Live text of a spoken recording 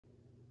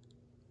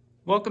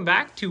Welcome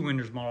back to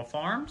Winters Model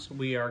Farms.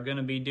 We are going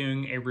to be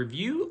doing a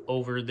review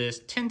over this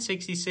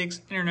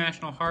 1066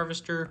 International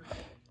Harvester.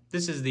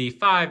 This is the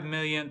 5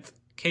 millionth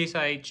Case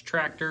IH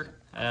tractor.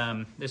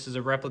 This is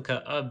a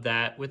replica of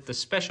that with the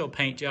special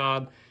paint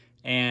job,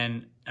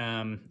 and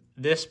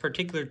this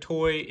particular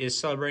toy is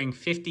celebrating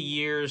 50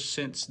 years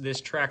since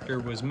this tractor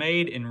was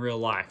made in real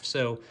life.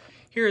 So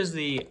here is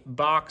the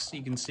box.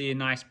 You can see a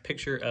nice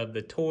picture of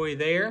the toy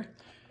there.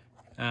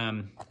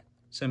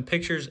 Some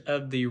pictures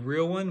of the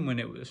real one when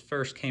it was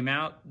first came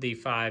out, the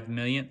 5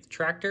 millionth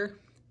tractor.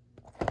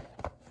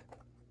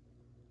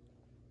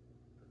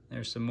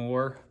 There's some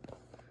more.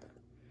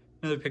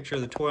 Another picture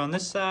of the toy on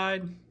this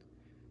side.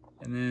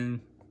 And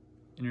then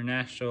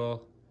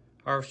International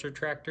Harvester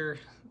tractor,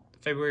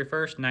 February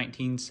 1st,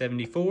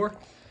 1974.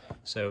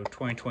 So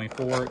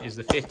 2024 is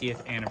the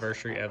 50th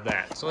anniversary of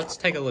that. So let's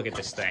take a look at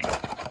this thing.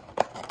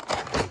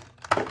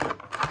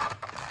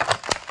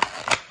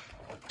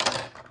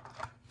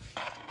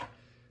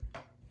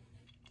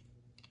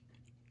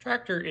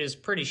 Tractor is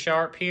pretty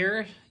sharp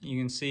here. You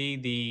can see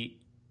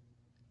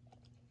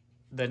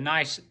the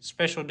nice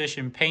special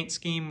edition paint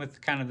scheme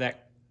with kind of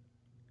that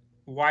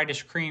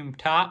whitish cream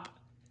top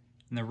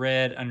and the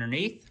red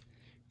underneath.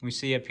 We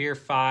see up here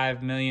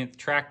 5 millionth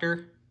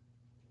tractor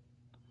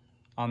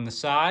on the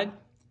side.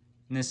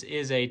 And this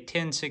is a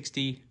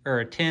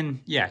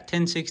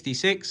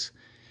 1066.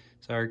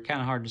 So kind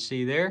of hard to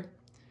see there.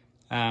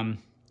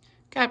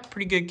 Got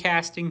pretty good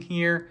casting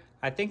here.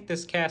 I think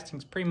this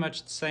casting's pretty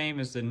much the same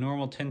as the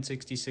normal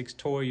 1066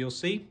 toy you'll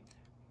see.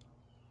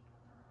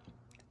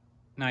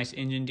 Nice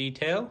engine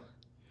detail.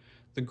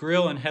 The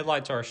grille and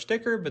headlights are a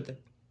sticker, but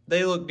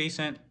they look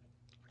decent.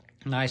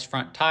 Nice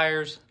front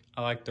tires.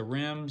 I like the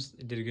rims.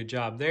 They did a good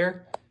job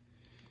there.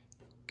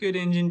 Good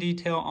engine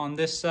detail on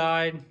this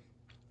side.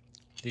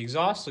 The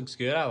exhaust looks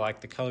good. I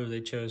like the color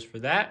they chose for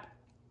that.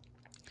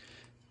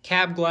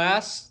 Cab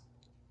glass,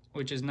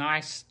 which is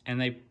nice, and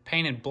they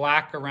painted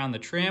black around the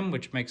trim,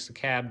 which makes the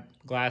cab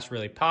glass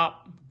really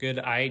pop. Good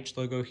IH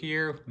logo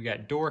here. We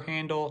got door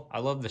handle. I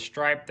love the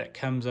stripe that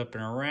comes up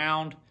and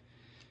around.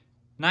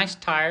 Nice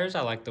tires.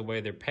 I like the way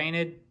they're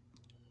painted.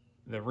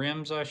 The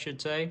rims, I should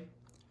say.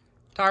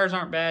 Tires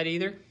aren't bad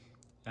either.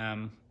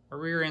 Our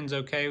rear end's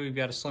okay. We've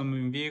got a slow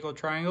moving vehicle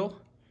triangle.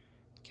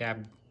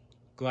 Cab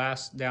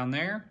glass down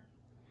there.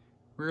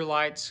 Rear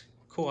lights,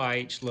 cool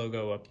IH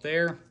logo up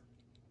there.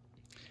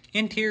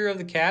 Interior of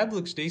the cab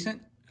looks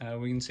decent.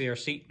 We can see our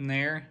seat in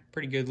there.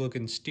 Pretty good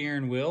looking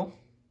steering wheel.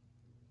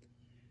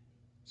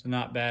 So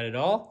not bad at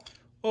all.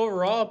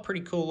 Overall,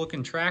 pretty cool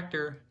looking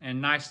tractor, and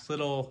nice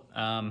little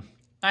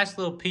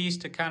piece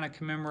to kind of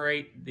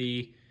commemorate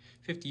the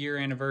 50-year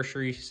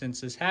anniversary since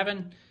this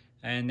happened.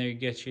 And there you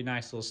get you a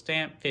nice little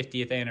stamp,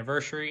 50th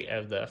anniversary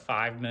of the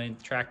 5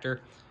 millionth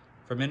tractor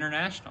from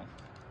International.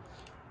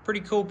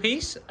 Pretty cool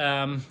piece.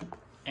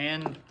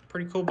 And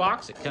pretty cool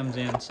box it comes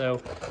in.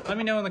 So let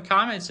me know in the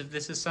comments if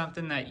this is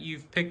something that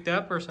you've picked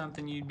up or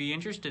something you'd be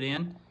interested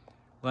in.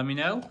 Let me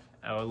know.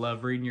 I would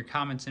love reading your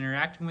comments and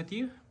interacting with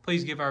you.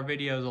 Please give our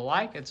videos a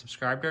like and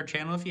subscribe to our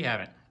channel if you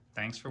haven't.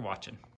 Thanks for watching.